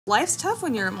Life's tough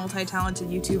when you're a multi-talented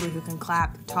YouTuber who can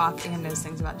clap, talk, and knows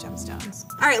things about gemstones.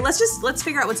 All right, let's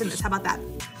figure out what's in this. How about that?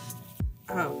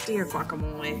 Oh, dear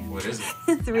guacamole. What is it?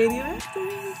 It's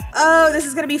radioactive. Oh, this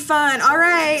is gonna be fun. All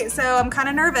right, so I'm kind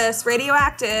of nervous.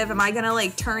 Radioactive, am I gonna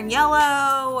like turn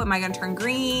yellow? Am I gonna turn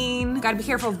green? Gotta be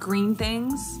careful of green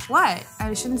things. What?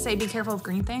 I shouldn't say be careful of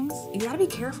green things. You gotta be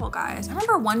careful, guys. I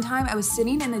remember one time I was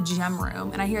sitting in the gem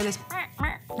room and I hear this,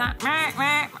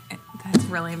 that's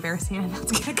really embarrassing and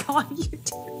that's gonna go on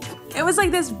YouTube. It was like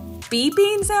this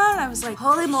beeping sound. I was like,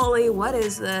 holy moly, what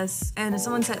is this? And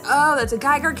someone said, oh, that's a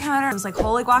Geiger counter. I was like,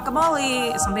 holy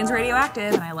guacamole, something's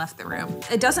radioactive. And I left the room.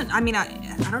 It doesn't, I mean, I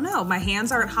don't know. My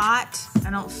hands aren't hot. I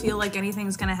don't feel like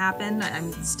anything's gonna happen.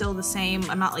 I'm still the same.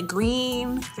 I'm not like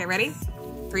green. Okay, ready?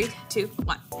 3, 2,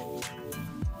 1.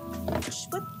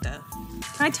 What the?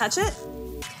 Can I touch it?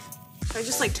 Should I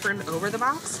just like turn over the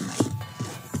box?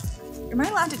 Am I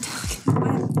allowed to talk?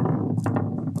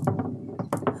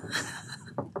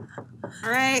 All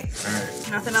right.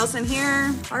 Nothing else in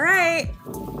here. All right.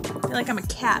 I feel like I'm a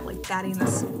cat, like batting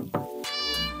this.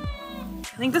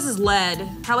 I think this is lead.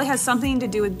 Probably has something to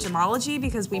do with gemology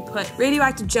because we put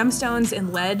radioactive gemstones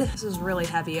in lead. This is really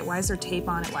heavy. Why is there tape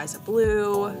on it? Why is it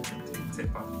blue?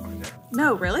 Tape off, find out.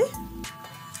 No, really?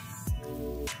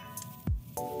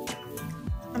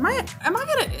 Am I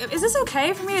gonna, is this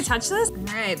okay for me to touch this? All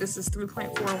right, this is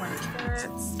 3.41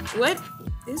 carats. What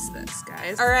is this,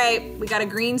 guys? All right, we got a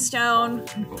green stone.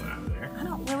 Pull it out of there. I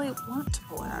don't really want to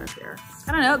pull it out of here.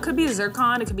 I don't know, it could be a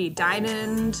zircon, it could be a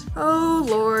diamond. Oh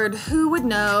Lord, who would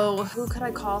know? Who could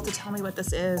I call to tell me what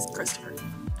this is? Christopher.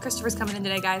 Christopher's coming in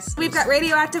today, guys. We've got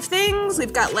radioactive things,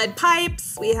 we've got lead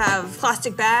pipes, we have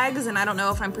plastic bags, and I don't know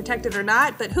if I'm protected or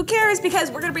not, but who cares because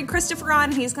we're gonna bring Christopher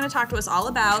on and he's gonna talk to us all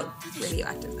about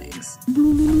radioactive things.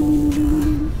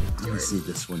 Let me see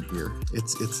this one here.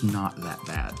 It's not that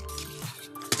bad.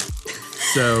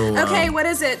 So okay, what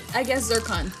is it? I guess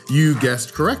zircon. You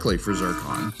guessed correctly for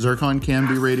zircon. Zircon can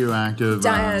be radioactive.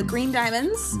 Green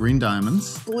diamonds. Green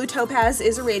diamonds. Blue topaz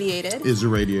is irradiated. Is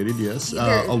irradiated, yes.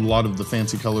 A lot of the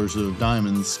fancy colors of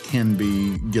diamonds can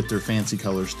get their fancy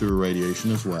colors through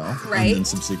irradiation as well. Right. And then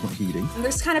subsequent heating. And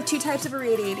there's kind of 2 types of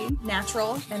irradiating,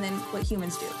 natural and then what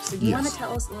humans do. So do you want to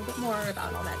tell us a little bit more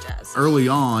about all that jazz? Early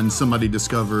on, somebody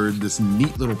discovered this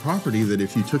neat little property that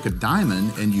if you took a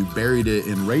diamond and you buried it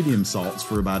in radium salts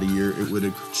for about a year, it would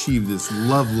achieve this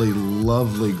lovely,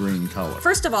 lovely green color.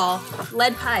 First of all,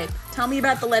 lead pipe. Tell me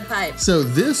about the lead pipe. So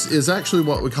this is actually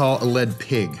what we call a lead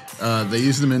pig. They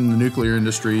use them in the nuclear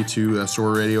industry to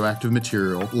store radioactive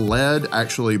material. Lead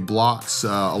actually blocks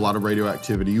a lot of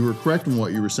radioactivity. You were correct in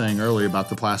what you were saying earlier about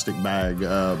the plastic bag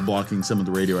blocking some of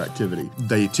the radioactivity.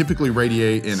 They typically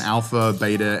radiate in alpha,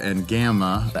 beta, and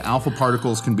gamma. The alpha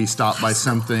particles can be stopped by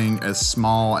something as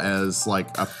small as like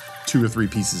 2 or 3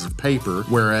 pieces of paper,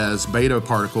 whereas beta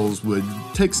particles would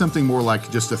take something more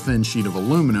like just a thin sheet of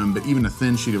aluminum, but even a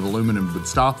thin sheet of aluminum would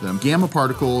stop them. Gamma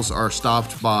particles are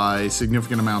stopped by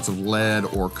significant amounts of lead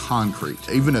or concrete.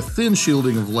 Even a thin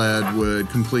shielding of lead would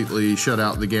completely shut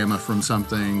out the gamma from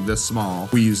something this small.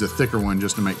 We use a thicker one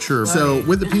just to make sure. Right. So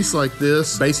with a piece like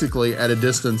this, basically at a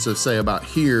distance of say about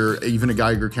here, even a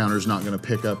Geiger counter is not going to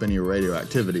pick up any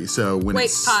radioactivity. So when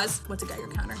pause. What's a Geiger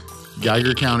counter?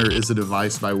 Geiger counter is a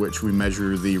device by which we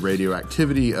measure the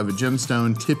radioactivity of a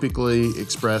gemstone, typically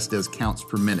expressed as counts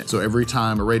per minute. So every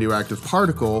time a radioactive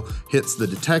particle hits the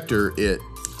detector, it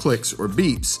clicks or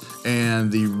beeps,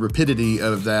 and the rapidity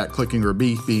of that clicking or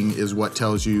beeping is what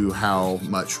tells you how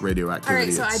much radioactivity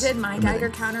is. All right, so I did my Geiger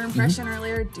counter impression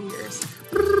earlier. Do yours.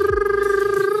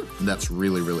 That's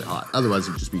really, really hot. Otherwise,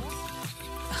 it'd just be...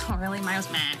 Oh, really? Mine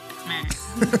was meh.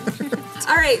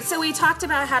 All right, so we talked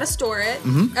about how to store it.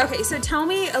 Okay, so tell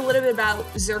me a little bit about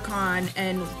zircon,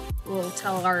 and we'll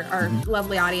tell our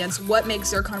lovely audience what makes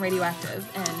zircon radioactive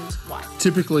and why.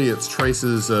 Typically, it's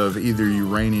traces of either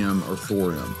uranium or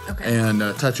thorium. Okay. And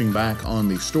touching back on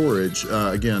the storage,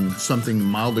 again, something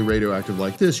mildly radioactive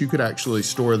like this, you could actually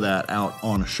store that out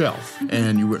on a shelf,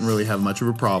 and you wouldn't really have much of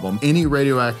a problem. Any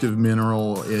radioactive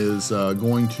mineral is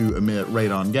going to emit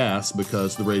radon gas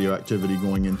because the radioactivity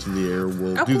going into the air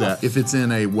will do that. If it's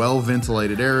in a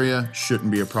well-ventilated area,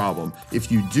 shouldn't be a problem.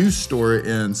 If you do store it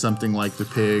in something like the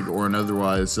pig or an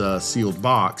otherwise sealed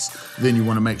box, then you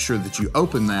want to make sure that you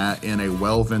open that in a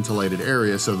well-ventilated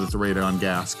area so that the radon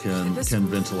gas can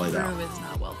ventilate out. This room is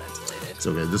not well ventilated. It's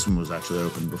okay. This one was actually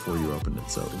open before you opened it,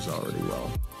 so it was already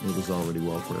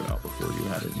well cleared out before you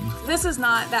had it. This is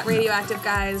not that radioactive,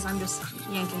 guys. I'm just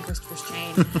yanking Christopher's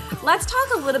chain. Let's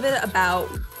talk a little bit about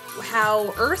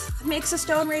how Earth makes a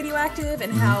stone radioactive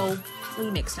and how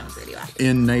we make stones radioactive?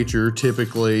 In nature,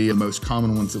 typically the most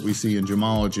common ones that we see in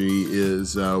gemology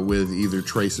is with either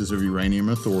traces of uranium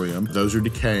or thorium. Those are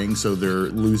decaying, so they're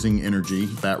losing energy.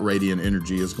 That radiant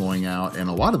energy is going out, and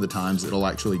a lot of the times it'll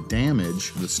actually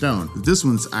damage the stone. This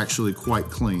one's actually quite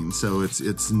clean, so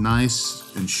it's nice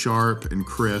and sharp and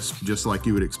crisp, just like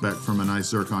you would expect from a nice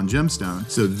zircon gemstone.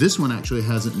 So this one actually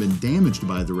hasn't been damaged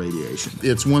by the radiation.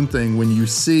 It's one thing when you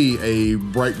see a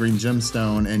bright green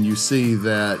gemstone and you see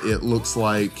that it looks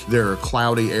like there are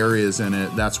cloudy areas in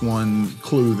it, that's one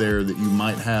clue there that you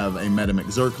might have a metamic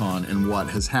zircon. And what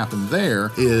has happened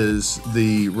there is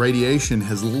the radiation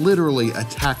has literally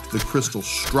attacked the crystal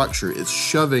structure. It's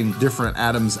shoving different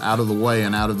atoms out of the way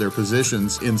and out of their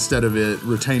positions. Instead of it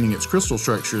retaining its crystal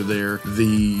structure there,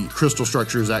 the crystal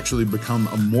structure has actually become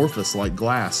amorphous like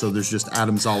glass. So there's just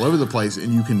atoms all over the place,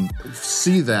 and you can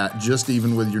see that just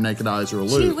even with your naked eyes or a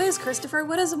loupe. Gee whiz, Christopher,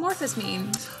 what does amorphous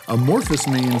mean? Amorphous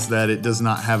means that it does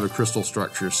not have a crystal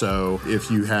structure. So if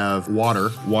you have water,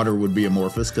 water would be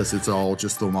amorphous because it's all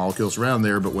just the molecules around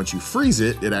there, but once you freeze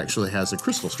it, it actually has a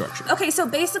crystal structure. Okay, so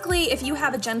basically if you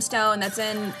have a gemstone that's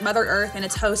in Mother Earth and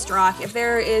it's host rock, if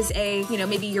there is a, you know,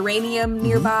 maybe uranium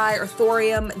nearby or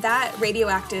thorium, that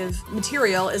radioactive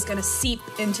material is going to seep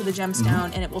into the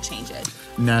gemstone and it will change it.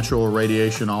 Natural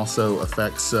radiation also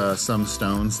affects some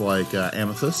stones like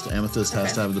amethyst. Amethyst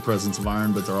has to have the presence of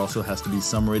iron, but there also has to be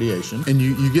some radiation. And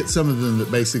you get some of them that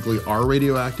basically are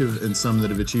radioactive and some that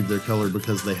have achieved their color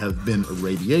because they have been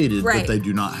irradiated, but they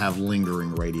do not have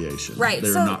lingering radiation. Right.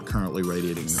 They're so not currently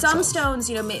radiating themselves. Some stones,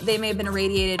 you know, they may have been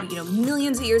irradiated, you know,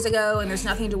 millions of years ago and there's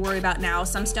nothing to worry about now.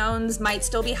 Some stones might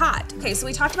still be hot. Okay, so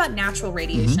we talked about natural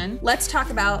radiation. Let's talk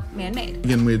about man-made.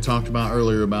 Again, we had talked about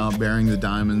earlier about burying the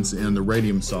diamonds in the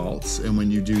radium salts, and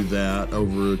when you do that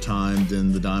over time,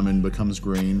 then the diamond becomes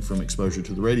green from exposure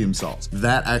to the radium salts.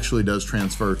 That actually does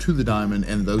transfer to the diamond,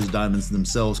 and those diamonds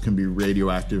themselves can be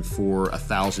radioactive for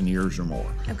 1,000 years or more.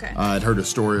 Okay. I'd heard a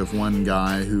story of one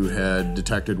guy who had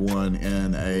detected one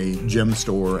in a gem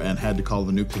store and had to call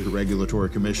the Nuclear Regulatory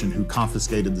Commission, who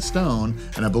confiscated the stone,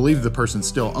 and I believe the person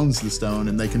still owns the stone,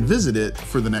 and they can visit it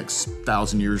for the next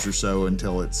 1,000 years or so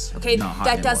until it's not hot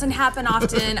that anymore. doesn't happen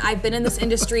often. I've been in this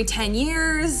industry 10 years.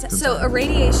 So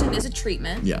irradiation is a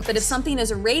treatment, but if something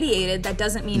is irradiated, that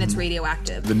doesn't mean it's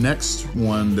radioactive. The next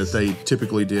one that they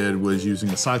typically did was using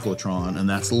a cyclotron, and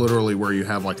that's literally where you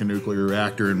have like a nuclear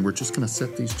reactor, and we're just gonna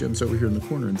set these gems over here in the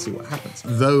corner and see what happens.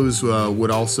 Those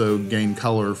would also gain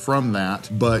color from that,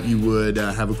 but you would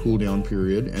have a cool down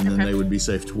period, and then they would be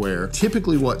safe to wear.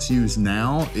 Typically what's used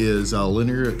now is a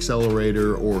linear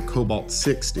accelerator or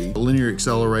cobalt-60. A linear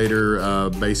accelerator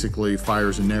basically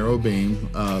fires a narrow beam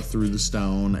through the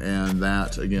stone, and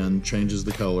that again changes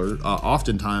the color.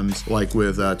 Oftentimes, like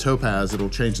with topaz, it'll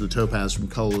change the topaz from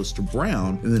colorless to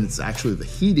brown, and then it's actually the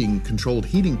controlled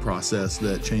heating process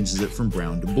that changes it from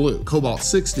brown to blue.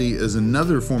 Cobalt-60 is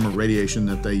another form of radiation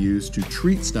that they use to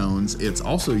treat stones. It's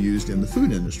also used in the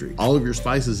food industry. All of your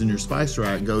spices in your spice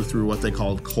rack go through what they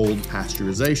call cold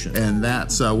pasteurization, and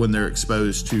that's when they're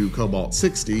exposed to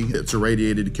cobalt-60, it's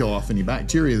irradiated to kill off any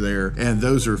bacteria there, and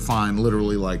those are fine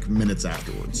literally like minutes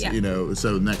afterwards. You know,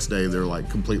 so next day they're like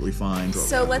completely fine.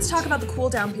 So let's talk about the cool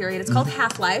down period. It's called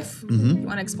half-life. You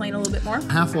want to explain a little bit more?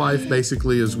 Half-life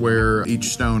basically is where each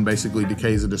stone basically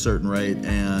decays at a certain rate,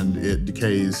 and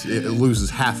it loses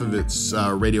half of its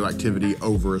radioactivity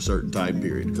over a certain time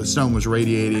period. If a stone was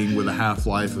radiating with a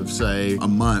half-life of say a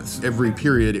month, every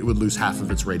period it would lose half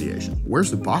of its radiation.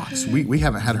 Where's the box? We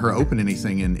haven't had her open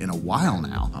anything in a while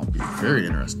now. I'll be very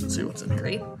interested to see what's in here.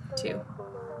 3, 2.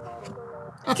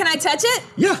 Can I touch it?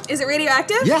 Yeah. Is it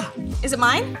radioactive? Yeah. Is it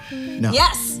mine? No.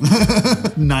 Yes.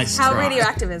 Nice How try.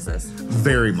 radioactive is this?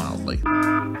 Very mildly.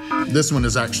 This one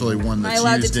is actually one that's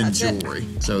used in jewelry.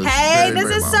 So hey, it's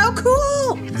this is mild. so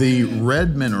cool. The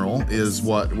red mineral is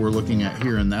what we're looking at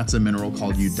here, and that's a mineral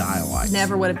called eudialyte.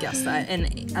 Never would have guessed that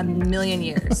in a million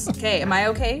years. Okay, am I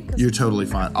okay? You're totally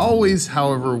fine. Always,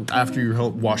 however, after you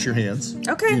wash your hands.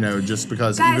 Okay. You know, just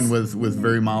because even with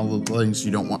very mild things,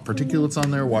 you don't want particulates on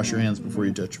there. Wash your hands before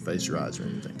you touch your face, your eyes, or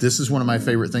anything. This is one of my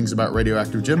favorite things about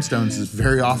radioactive gemstones is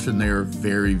very often they are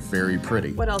very, very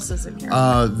pretty. What else is in here?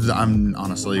 I'm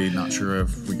honestly not sure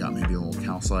if we got maybe a little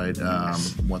calcite,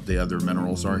 what the other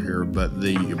minerals are here, but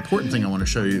the important thing I want to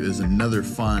show you is another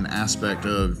fun aspect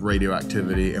of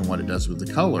radioactivity and what it does with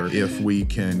the color. If we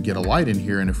can get a light in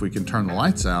here and if we can turn the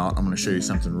lights out, I'm going to show you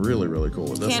something really, really cool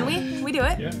with this Can we? Can we do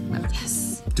it? Yeah.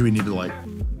 Yes. Do we need to like...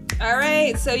 All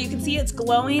right, so you can see it's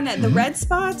glowing. The red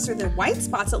spots or the white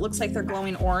spots, it looks like they're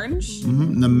glowing orange.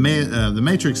 The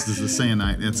matrix is the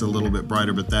cyanite. It's a little bit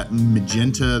brighter, but that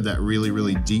magenta, that really,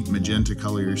 really deep magenta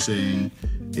color you're seeing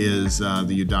is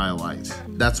the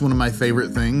eudialyte. That's one of my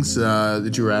favorite things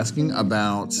that you were asking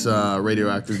about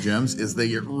radioactive gems is they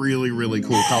get really, really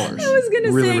cool colors. I was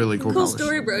gonna really, say, really cool colors.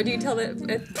 story, bro. Do you tell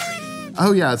that?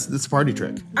 Oh yeah, it's a party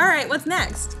trick. All right, what's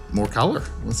next? More color.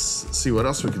 Let's see what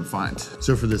else we can find.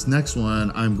 So for this next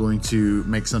one, I'm going to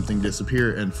make something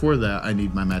disappear, and for that, I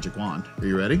need my magic wand. Are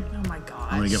you ready? Oh my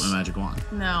gosh. I'm gonna get my magic wand.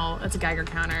 No, that's a Geiger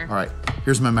counter. All right,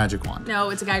 here's my magic wand. No,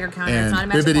 it's a Geiger counter. And it's not a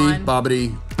magic bibbidi, wand.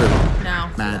 bobbidi, boom. No.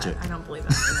 Magic. I don't believe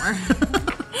that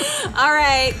anymore. All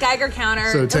right, Geiger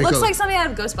counter. So it looks like something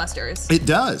out of Ghostbusters. It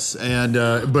does, and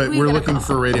but We've we're got a looking call.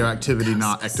 for radioactivity,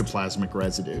 not ectoplasmic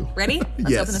residue. Ready?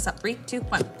 Let's Yes. open this up. 3, 2,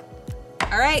 1.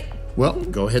 All right. Well,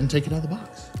 go ahead and take it out of the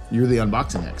box. You're the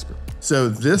unboxing expert. So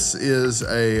this is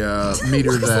a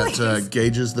meter that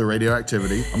gauges the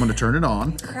radioactivity. I'm gonna turn it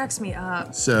on. Cracks me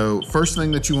up. So first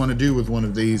thing that you wanna do with one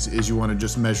of these is you wanna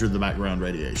just measure the background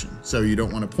radiation. So you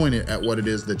don't wanna point it at what it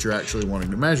is that you're actually wanting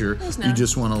to measure. You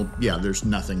just wanna, there's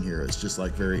nothing here. It's just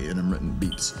like very intermittent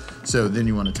beeps. So then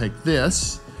you wanna take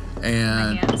this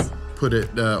and put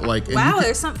it like... Wow,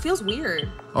 there's something, feels weird.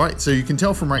 All right, so you can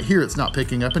tell from right here it's not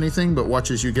picking up anything, but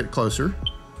watch as you get closer.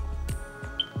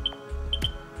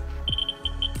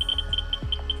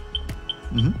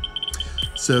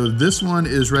 So this one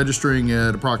is registering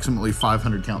at approximately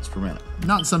 500 counts per minute.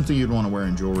 Not something you'd want to wear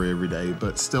in jewelry every day,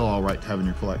 but still all right to have in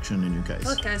your collection in your case.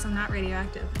 Look guys, I'm not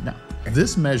radioactive. No.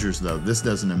 This measures though, this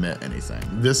doesn't emit anything.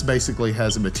 This basically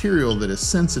has a material that is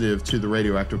sensitive to the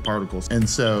radioactive particles. And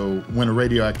so when a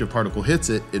radioactive particle hits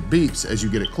it, it beeps. As you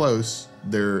get it close,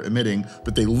 they're emitting,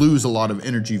 but they lose a lot of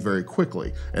energy very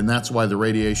quickly. And that's why the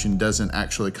radiation doesn't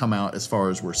actually come out as far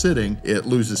as we're sitting. It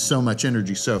loses so much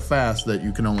energy so fast that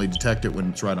you can only detect it when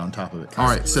it's right on top of it. All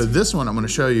right, so this one I'm gonna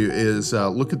show you is,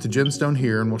 look at the gemstone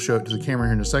here, and we'll show it to the camera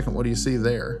here in a second. What do you see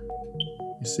there?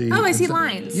 You see? Oh, I see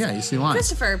lines. Yeah, you see lines.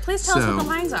 Christopher, please tell us what the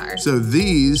lines are. So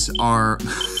these are,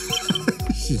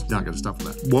 she's not gonna stop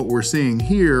with that. What we're seeing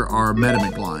here are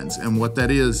metamic lines. And what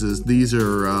that is these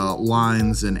are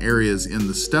lines and areas in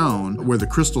the stone where the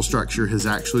crystal structure has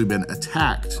actually been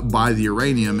attacked by the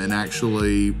uranium and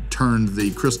actually turned the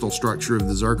crystal structure of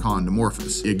the zircon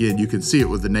amorphous. Again, you can see it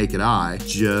with the naked eye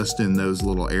just in those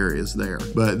little areas there.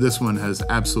 But this one has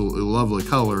absolutely lovely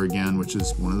color again, which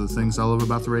is one of the things I love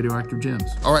about the radioactive gems.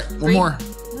 All right, one more.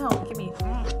 No, give me.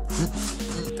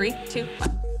 3, 2,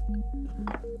 1.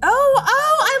 Oh,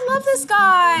 I love this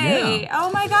guy. Yeah.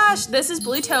 Oh my gosh, this is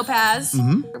blue topaz.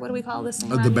 What do we call this thing?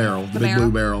 The barrel, the big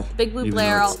blue barrel. Big blue Even though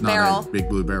barrel. it's not a big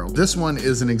blue barrel. This one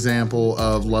is an example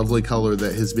of lovely color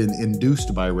that has been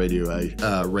induced by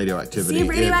radioactivity. See,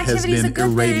 radioactivity is a it has been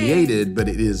good irradiated, but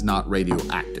it is not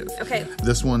radioactive. Okay.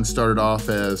 This one started off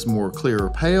as more clear or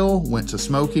pale, went to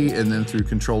smoky, and then through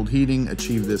controlled heating,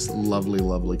 achieved this lovely,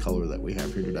 lovely color that we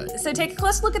have here today. So take a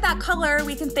close look at that color.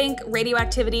 We can thank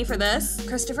radioactivity for this.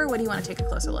 Christopher, what do you want to take a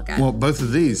closer look at? Well, both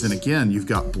of these, and again, you've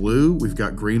got blue, we've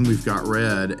got green, we've got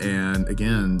red, and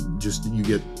again, just you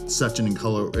get such an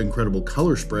incredible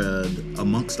color spread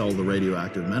amongst all the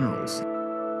radioactive minerals.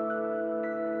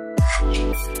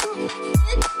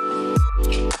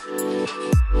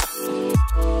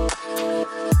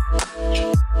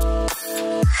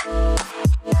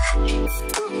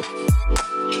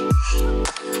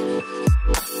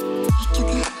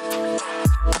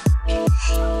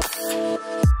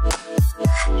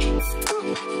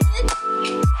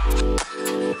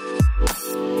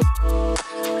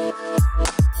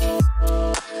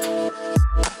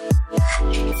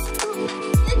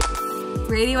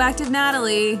 Radioactive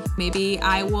Natalie. Maybe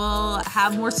I will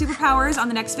have more superpowers on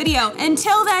the next video.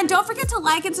 Until then, don't forget to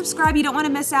like and subscribe. You don't want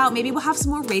to miss out. Maybe we'll have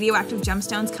some more radioactive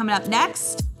gemstones coming up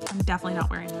next. I'm definitely not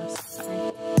wearing those.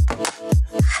 Sorry.